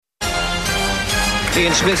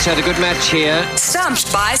Ian Smith's had a good match here.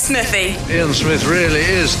 Stumped by Smithy. Ian Smith really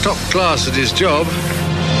is top class at his job.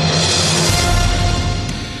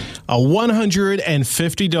 A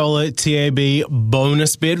 $150 TAB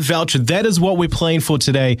bonus bet voucher. That is what we're playing for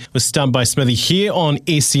today with Stumped by Smithy here on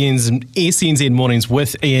SENZ Mornings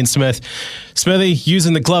with Ian Smith. Smithy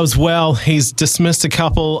using the gloves well. He's dismissed a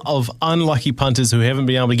couple of unlucky punters who haven't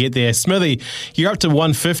been able to get there. Smithy, you're up to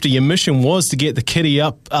 150. Your mission was to get the kitty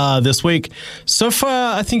up this week. So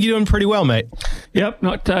far, I think you're doing pretty well, mate. Yep,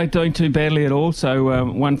 not doing too badly at all. So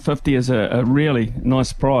 150 is a really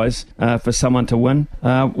nice prize for someone to win.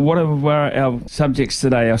 What are our subjects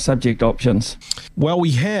today, our subject options? Well,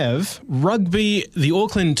 we have rugby, the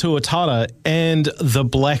Auckland Tuatara, and the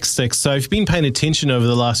Black Sticks. So if you've been paying attention over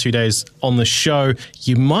the last few days on the show,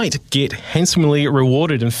 you might get handsomely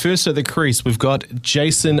rewarded. And first at the crease, we've got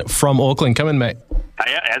Jason from Auckland. Come in, mate.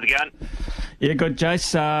 Hey, how's it going? Yeah, good,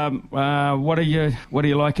 Jace. What do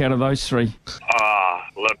you like out of those three?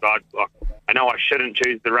 Look, I know I shouldn't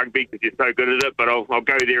choose the rugby because you're so good at it, but I'll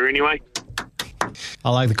go there anyway. I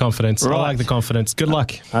like the confidence. Right. I like the confidence. Good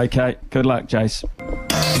luck. Okay, good luck, Jace.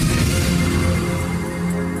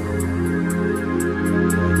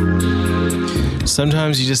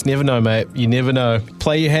 Sometimes you just never know, mate. You never know.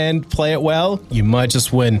 Play your hand, play it well, you might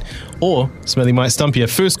just win. Or Smithy might stump you.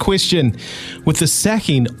 First question. With the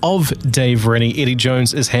sacking of Dave Rennie, Eddie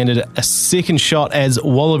Jones is handed a second shot as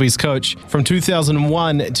Wallabies coach. From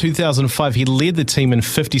 2001-2005, he led the team in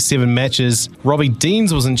 57 matches. Robbie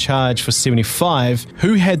Deans was in charge for 75.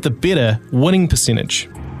 Who had the better winning percentage?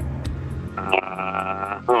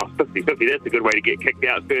 50-50. That's a good way to get kicked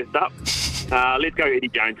out first up. Let's go Eddie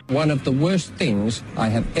Jones. One of the worst things I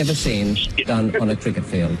have ever seen done on a cricket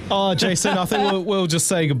field. Oh, Jason, I think we'll just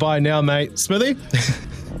say goodbye now, mate. Smithy?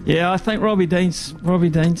 Yeah, I think Robbie Deans.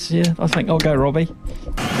 Yeah, I think I'll go Robbie.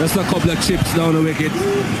 Just a couple of chips down the wicket,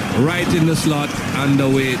 right in the slot, and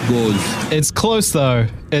away it goes. It's close, though.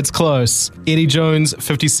 It's close. Eddie Jones,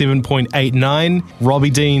 57.89. Robbie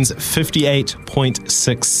Deans,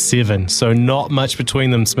 58.67. So not much between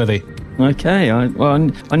them, Smithy. Okay,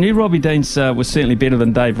 I knew Robbie Deans was certainly better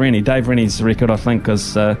than Dave Rennie. Dave Rennie's record, I think,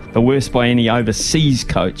 is the worst by any overseas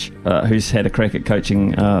coach who's had a crack at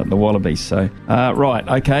coaching the Wallabies. So, right,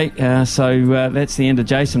 okay. So that's the end of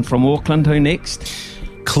Jason from Auckland. Who next?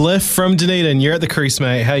 Cliff from Dunedin. You're at the crease,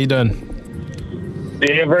 mate. How you doing?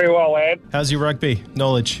 Yeah, very well, lad. How's your rugby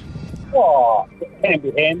knowledge? Oh, can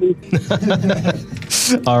be handy.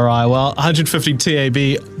 All right, well, 150 TAB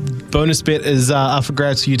bonus bet is up for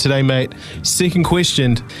grabs for you today, mate. Second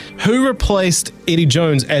question. Who replaced Eddie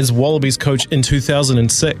Jones as Wallabies coach in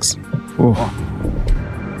 2006?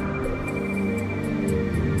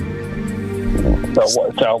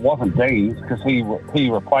 So it wasn't Deans because he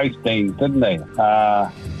replaced Deans, didn't he?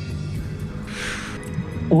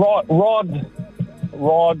 Rod,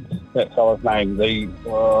 that's his name.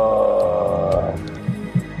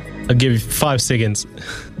 I'll give you 5 seconds.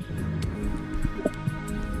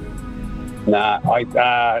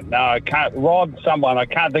 I can't. Rod, someone. I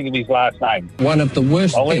can't think of his last name. One of the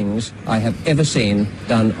worst things I have ever seen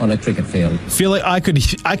done on a cricket field. Feel like I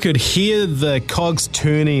could hear the cogs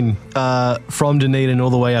turning from Dunedin all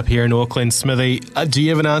the way up here in Auckland. Smithy, do you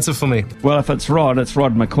have an answer for me? Well, if it's Rod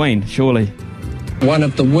McQueen, surely. One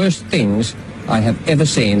of the worst things I have ever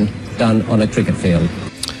seen done on a cricket field.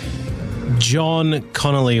 John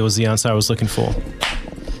Connolly was the answer I was looking for.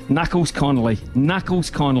 Knuckles Connolly.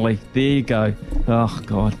 There you go. Oh,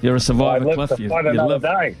 God. You're a survivor, I Cliff. live to fight another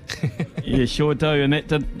day. You sure do. And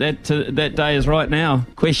that day is right now.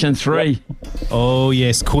 Question 3. Oh,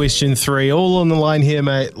 yes. Question 3. All on the line here,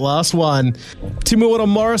 mate. Last one. Te Muara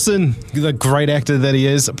Morrison, the great actor that he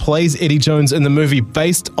is, plays Eddie Jones in the movie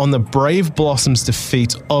based on the Brave Blossoms'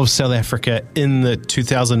 defeat of South Africa in the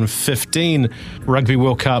 2015 Rugby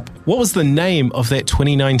World Cup. What was the name of that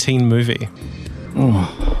 2019 movie?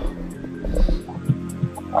 Oh.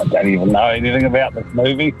 I don't even know anything about this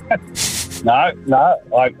movie. No,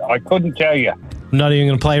 I couldn't tell you. I'm not even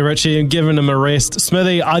going to play Richie and giving him a rest.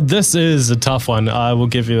 Smithy, this is a tough one. I will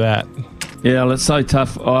give you that. Yeah, well, it's so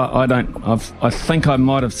tough. I think I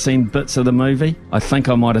might have seen bits of the movie. I think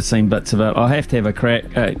I might have seen bits of it. I have to have a crack.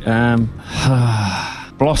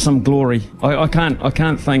 Blossom Glory. I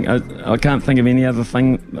can't think of any other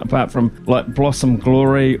thing apart from like Blossom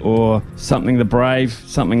Glory or something the Brave,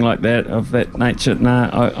 something like that of that nature.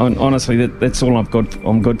 Honestly, that's all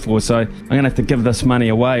I'm good for. So I'm going to have to give this money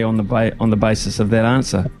away on the basis of that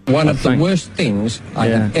answer. One of the worst things I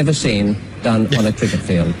have ever seen done on a cricket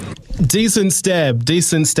field. Decent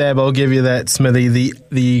stab. I'll give you that, Smithy.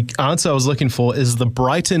 The answer I was looking for is the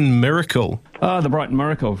Brighton Miracle. Oh, the Brighton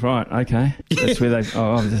Miracle, right, okay. That's where they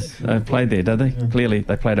played there, did they? Clearly,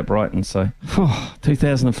 they played at Brighton, so.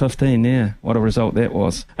 2015, yeah, what a result that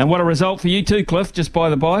was. And what a result for you too, Cliff, just by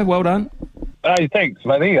the by, well done. Hey, thanks,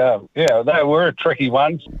 Smithy. Yeah, they were tricky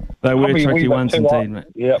ones. They were tricky ones indeed, mate.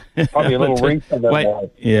 Yeah, probably a little recent.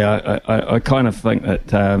 I kind of think that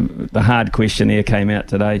the hard questionnaire came out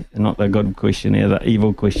today, not the good questionnaire, the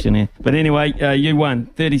evil questionnaire. But anyway, you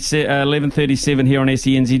won 11:37 here on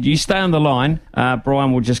SENZ. You stay on the line.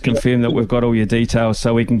 Brian will just confirm that we've got all your details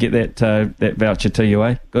so we can get that voucher to you,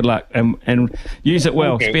 eh? Good luck and use it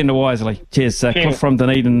well. Spend it wisely. Cheers. Cliff from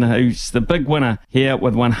Dunedin, who's the big winner here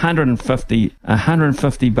with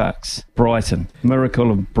 $150 bucks. Brighton.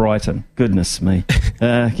 Miracle of Brighton. Goodness me.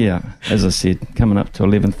 Yeah, as I said, coming up to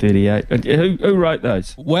 11:38. Who wrote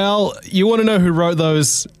those? Well, you want to know who wrote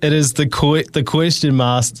those? It is the question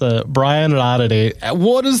master, Brian Rarere.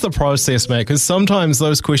 What is the process, mate? Because sometimes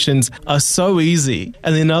those questions are so easy,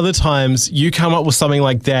 and then other times you come up with something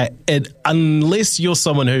like that, unless you're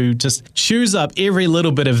someone who just chews up every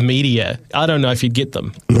little bit of media, I don't know if you'd get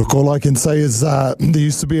them. Look, all I can say is there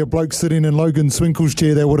used to be a bloke sitting in Logan Swinkle's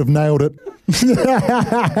chair that would have nailed it.